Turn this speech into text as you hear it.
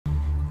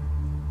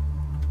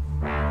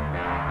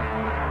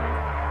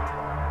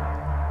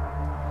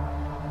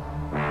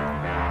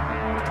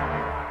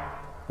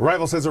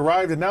Rivals has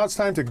arrived, and now it's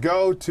time to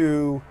go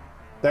to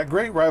that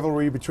great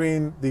rivalry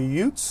between the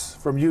Utes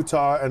from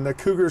Utah and the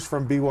Cougars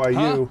from BYU.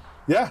 Huh?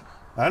 Yeah,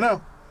 I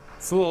know.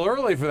 It's a little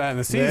early for that in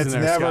the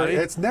season.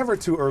 It's never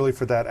too early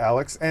for that,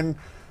 Alex. And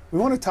we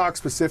want to talk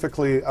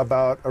specifically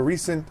about a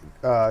recent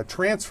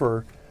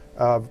transfer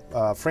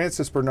of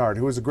Francis Bernard,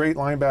 who was a great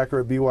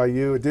linebacker at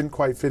BYU. It didn't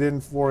quite fit in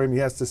for him. He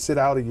has to sit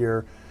out a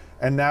year.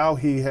 And now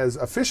he has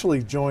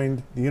officially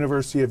joined the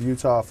University of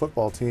Utah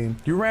football team.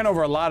 You ran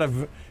over a lot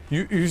of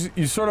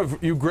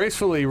you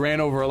gracefully ran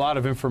over a lot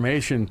of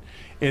information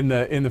in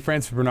the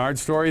Francis Bernard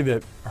story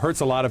that hurts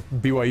a lot of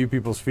BYU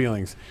people's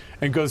feelings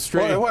and goes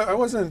straight. Well, I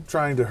wasn't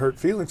trying to hurt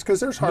feelings because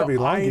there's Harvey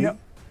Longy.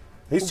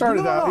 He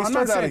started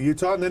out at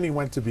Utah and then he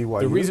went to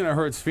BYU. The reason it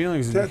hurts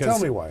feelings is because tell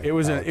me why, it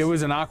was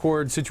an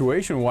awkward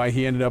situation why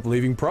he ended up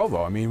leaving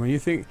Provo. I mean, when you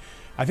think.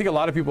 I think a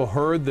lot of people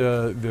heard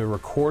the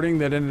recording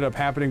that ended up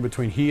happening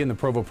between he and the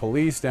Provo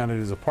police down at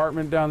his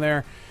apartment down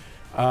there.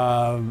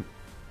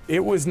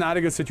 It was not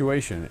a good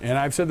situation. And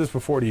I've said this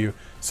before to you.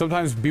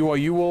 Sometimes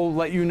BYU will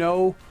let you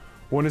know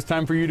when it's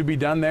time for you to be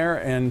done there,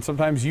 and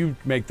sometimes you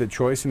make the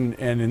choice. And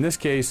in this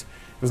case,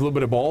 it was a little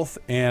bit of both.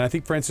 And I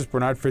think Francis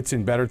Bernard fits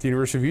in better at the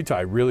University of Utah.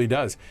 He really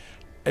does.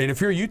 And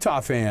if you're a Utah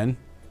fan,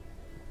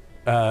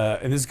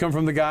 and this has come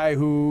from the guy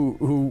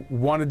who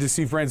wanted to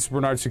see Francis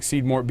Bernard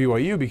succeed more at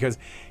BYU because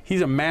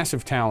he's a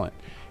massive talent.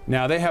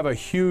 Now they have a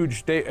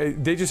huge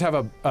they just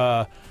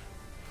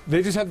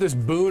have this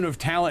boon of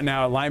talent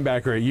now at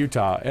linebacker at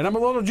Utah, and I'm a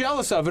little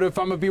jealous of it if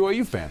I'm a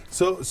BYU fan.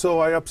 So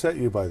I upset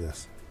you by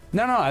this?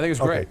 No, I think it's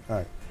great. Okay, all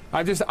right.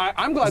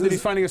 I'm glad that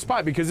he's finding a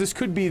spot because this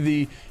could be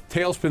the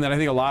tailspin that I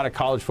think a lot of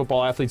college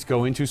football athletes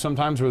go into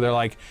sometimes, where they're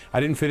like,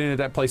 I didn't fit in at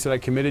that place that I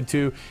committed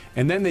to,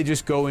 and then they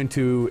just go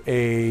into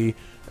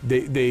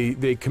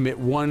they commit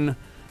one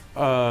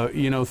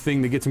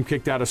thing that gets them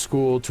kicked out of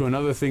school to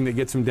another thing that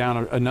gets them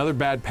down another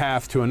bad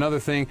path to another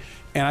thing.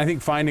 And I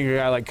think finding a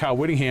guy like Kyle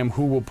Whittingham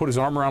who will put his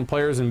arm around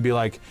players and be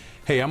like,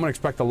 hey, I'm going to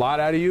expect a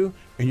lot out of you,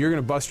 and you're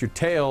going to bust your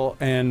tail,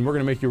 and we're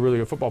going to make you a really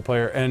good football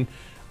player. And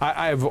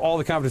I have all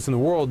the confidence in the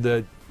world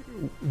that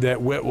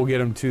Whitt will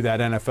get him to that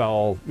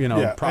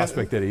NFL,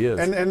 prospect that he is.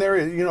 And there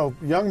is,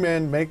 young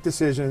men make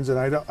decisions, and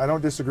I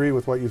don't disagree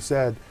with what you've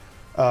said.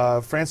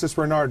 Francis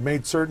Bernard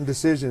made certain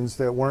decisions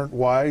that weren't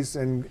wise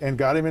and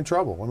got him in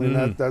trouble. I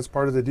mean, that's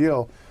part of the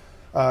deal.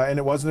 And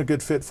it wasn't a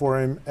good fit for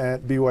him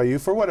at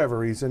BYU for whatever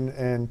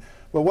reason.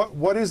 But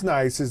what is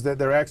nice is that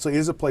there actually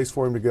is a place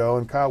for him to go,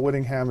 and Kyle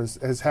Whittingham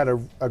has had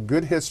a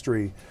good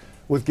history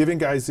with giving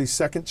guys these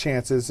second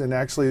chances, and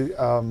actually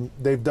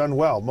they've done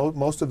well.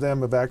 Most of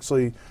them have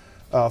actually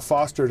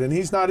fostered, and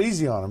he's not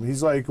easy on them.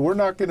 He's like, we're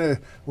not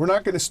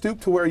gonna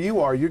stoop to where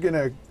you are. You're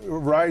gonna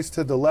rise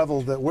to the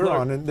level that we're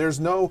on.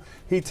 And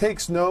he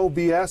takes no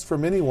BS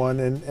from anyone,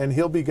 and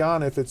he'll be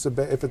gone if it's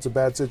a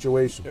bad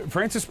situation.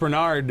 Francis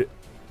Bernard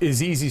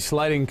is easy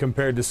sledding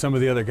compared to some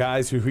of the other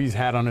guys who he's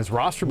had on his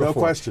roster before. No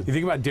question. You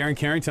think about Darren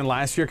Carrington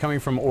last year coming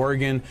from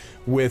Oregon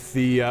with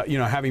the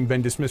having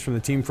been dismissed from the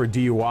team for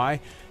DUI,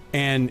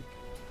 and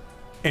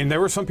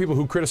there were some people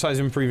who criticized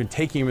him for even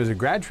taking him as a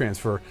grad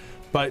transfer.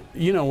 But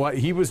you know what?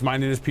 He was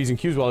minding his P's and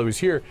Q's while he was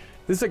here.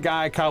 This is a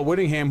guy, Kyle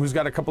Whittingham, who's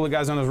got a couple of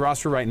guys on his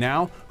roster right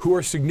now who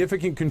are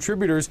significant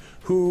contributors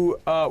who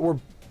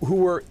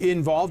were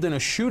involved in a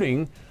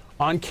shooting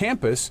on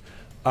campus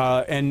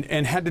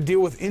and had to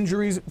deal with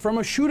injuries from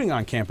a shooting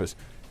on campus.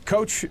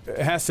 Coach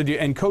has to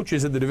and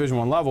coaches at the Division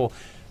I level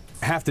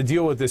have to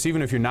deal with this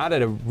even if you're not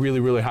at a really,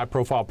 really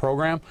high-profile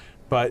program.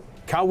 But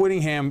Kyle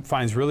Whittingham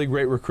finds really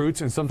great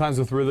recruits, and sometimes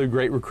with really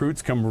great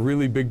recruits come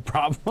really big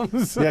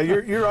problems. Yeah,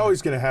 you're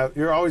always going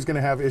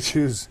to have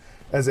issues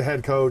as a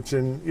head coach,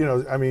 and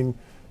you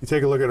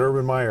take a look at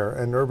Urban Meyer,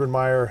 and Urban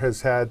Meyer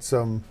has had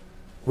some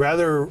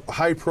rather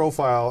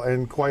high-profile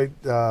and quite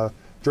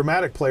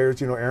dramatic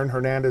players. Aaron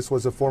Hernandez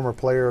was a former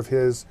player of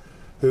his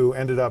who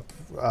ended up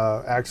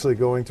actually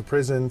going to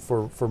prison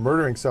for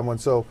murdering someone.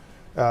 So.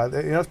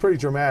 It's pretty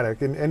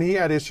dramatic, and he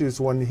had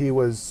issues when he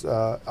was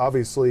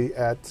obviously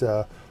at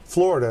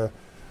Florida.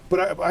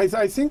 But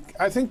I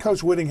think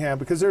Coach Whittingham,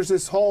 because there's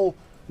this whole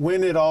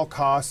win at all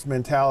costs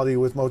mentality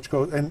with most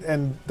coaches,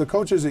 and the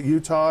coaches at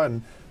Utah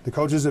and the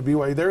coaches at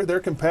BYU, they're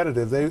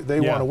competitive. They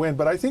want to win,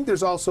 but I think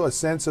there's also a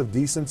sense of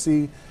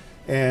decency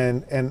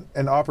and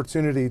an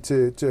opportunity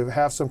to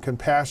have some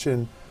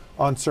compassion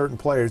on certain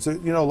players. A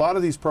lot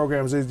of these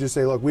programs, they just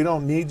say, look, we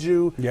don't need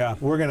you. Yeah.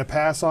 We're going to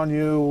pass on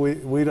you.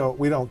 We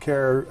don't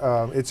care.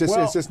 It's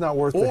just not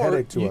worth the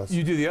headache to us.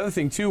 You do the other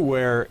thing too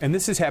where, and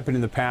this has happened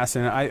in the past,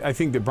 and I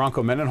think that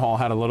Bronco Mendenhall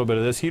had a little bit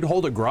of this. He'd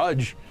hold a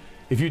grudge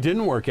if you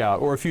didn't work out,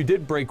 or if you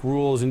did break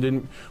rules and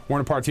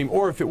weren't a part of the team,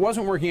 or if it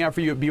wasn't working out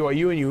for you at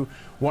BYU and you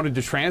wanted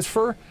to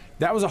transfer.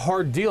 That was a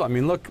hard deal. I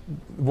mean, look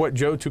what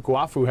Joe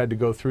Tukuafu had to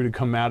go through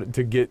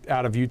to get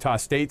out of Utah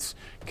State's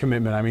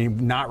commitment. I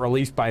mean, not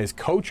released by his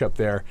coach up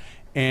there.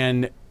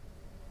 And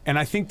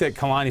I think that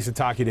Kalani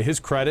Sitake, to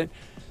his credit,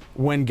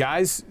 when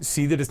guys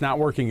see that it's not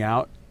working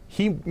out,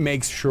 he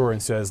makes sure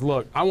and says,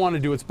 look, I want to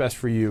do what's best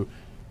for you.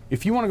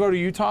 If you want to go to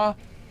Utah,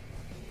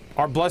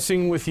 our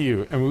blessing with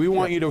you. I mean, we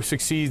want you to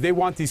succeed. They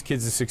want these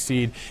kids to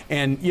succeed.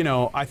 And, you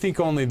know, I think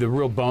only the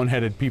real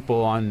boneheaded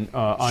people on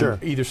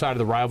either side of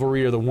the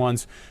rivalry are the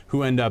ones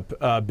who end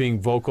up being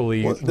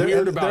vocally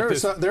weird about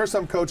this. There are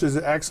some coaches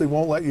that actually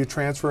won't let you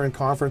transfer in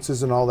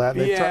conferences and all that.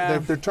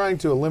 And they're trying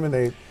to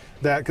eliminate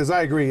that, because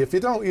I agree. If you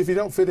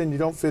don't fit in, you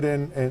don't fit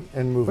in,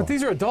 and move on. But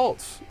these are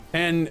adults.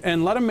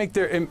 And let them make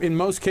their, in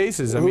most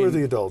cases. Who are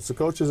the adults? The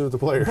coaches or the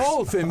players?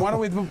 Both. And why don't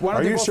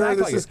are they you both sure act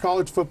this like is it?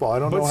 college football? I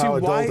don't know how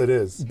adult it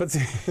is.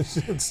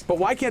 But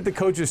why can't the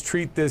coaches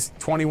treat this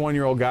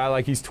 21-year-old guy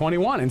like he's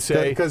 21 and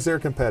say? Because they're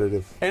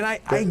competitive. And I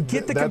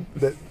get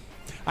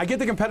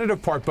the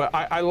competitive part, but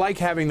I like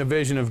having the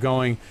vision of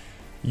going,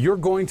 you're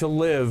going to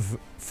live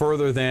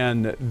further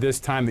than this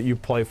time that you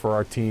play for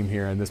our team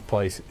here in this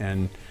place,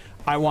 and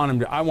I want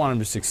him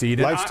to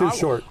succeed. Life's too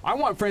short. I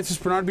want Francis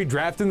Bernard to be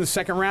drafted in the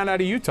second round out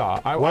of Utah.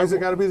 Why has it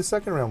got to be the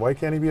second round? Why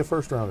can't he be a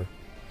first rounder?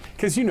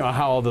 Because you know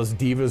how all those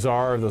divas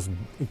are,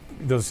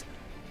 those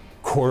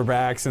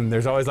quarterbacks, and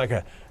there's always like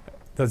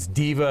those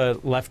diva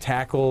left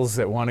tackles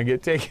that want to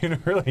get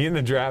taken early in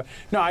the draft.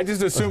 No, I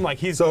just assume like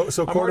he's so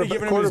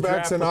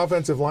quarterbacks and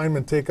offensive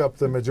linemen take up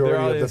the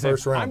majority of the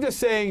first round. I'm just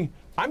saying,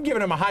 I'm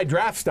giving him a high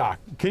draft stock.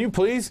 Can you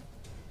please?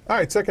 All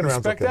right, second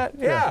round. Respect that?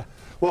 Yeah.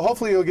 Well,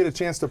 hopefully he'll get a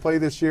chance to play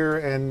this year,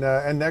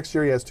 and next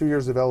year he has 2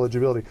 years of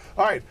eligibility.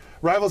 All right,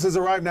 Rivals has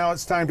arrived. Now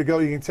it's time to go.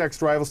 You can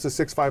text Rivals to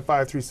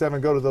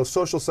 65537. Go to those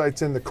social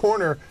sites in the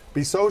corner.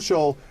 Be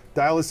social.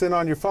 Dial us in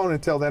on your phone.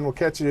 Until then, we'll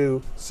catch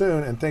you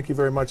soon. And thank you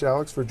very much,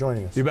 Alex, for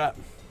joining us. You bet.